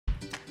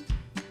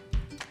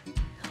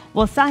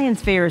Well,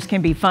 science fairs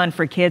can be fun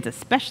for kids,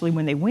 especially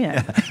when they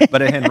win.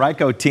 But a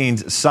Henrico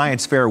teen's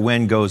science fair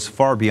win goes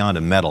far beyond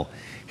a medal.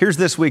 Here's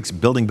this week's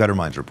Building Better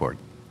Minds report.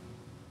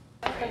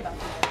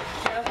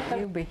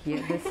 You'll be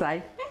here this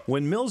side.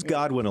 When Mills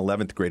Godwin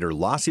 11th grader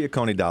Laasya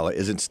Konidala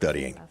isn't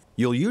studying,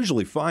 you'll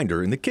usually find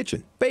her in the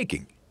kitchen,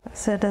 baking.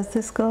 So does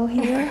this go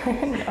here?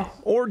 No.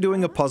 Or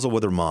doing a puzzle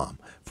with her mom.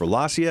 For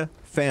Laasya,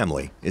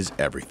 family is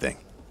everything.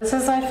 This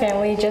is my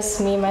family,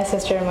 just me, my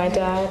sister, and my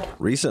dad.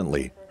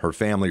 Recently, her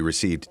family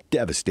received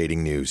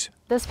devastating news.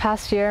 This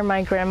past year,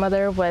 my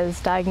grandmother was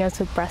diagnosed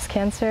with breast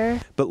cancer.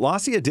 But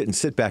Laasya didn't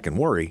sit back and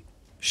worry.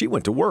 She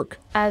went to work.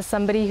 As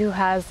somebody who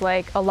has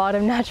a lot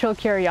of natural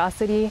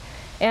curiosity,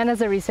 and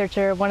as a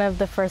researcher, one of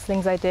the first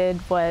things I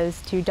did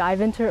was to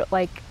dive into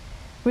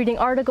reading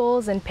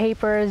articles and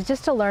papers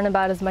just to learn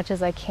about as much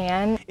as I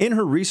can. In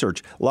her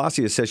research,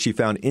 Laasya says she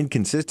found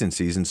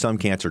inconsistencies in some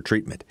cancer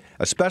treatment,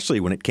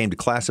 especially when it came to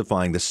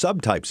classifying the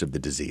subtypes of the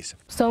disease.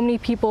 So many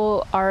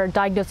people are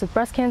diagnosed with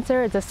breast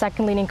cancer. It's the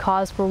second leading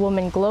cause for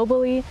women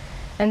globally.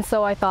 And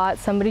so I thought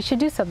somebody should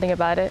do something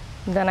about it.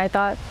 And then I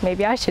thought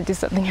maybe I should do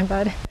something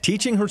about it.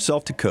 Teaching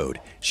herself to code,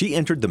 she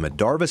entered the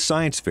Madarva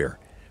Science Fair,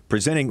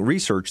 presenting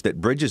research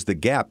that bridges the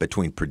gap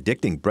between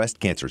predicting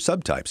breast cancer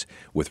subtypes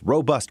with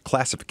robust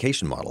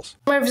classification models.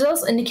 My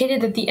results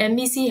indicated that the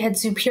MBC had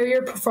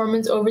superior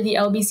performance over the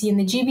LBC and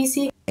the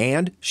GBC.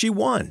 And she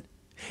won.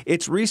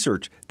 It's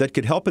research that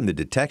could help in the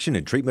detection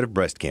and treatment of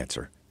breast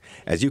cancer.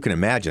 As you can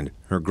imagine,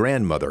 her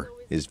grandmother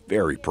is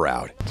very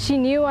proud. She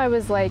knew I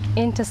was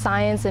into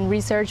science and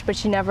research, but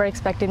she never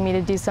expected me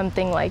to do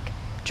something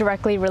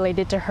directly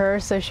related to her.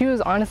 So she was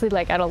honestly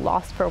at a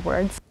loss for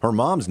words. Her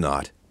mom's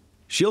not.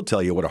 She'll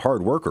tell you what a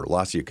hard worker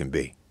Laasya can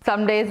be.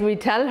 Some days we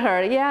tell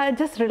her, yeah,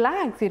 just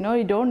relax,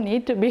 you don't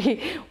need to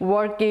be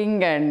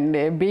working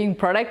and being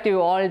productive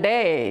all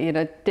day,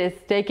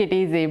 just take it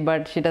easy,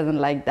 but she doesn't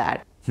like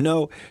that.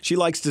 No, she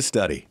likes to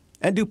study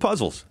and do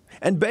puzzles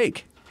and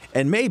bake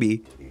and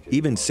maybe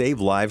even save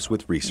lives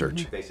with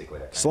research.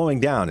 Slowing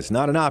down is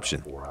not an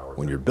option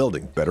when you're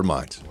building better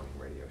minds.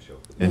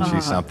 Isn't she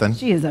something?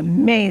 She is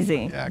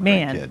amazing, yeah,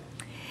 man. Great kid.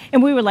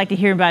 And we would like to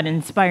hear about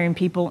inspiring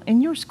people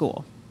in your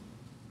school.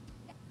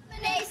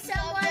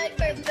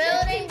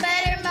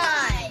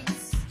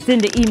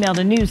 Send an email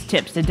to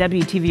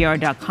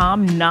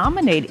newstips@WTVR.com.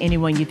 Nominate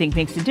anyone you think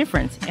makes a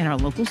difference in our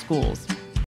local schools.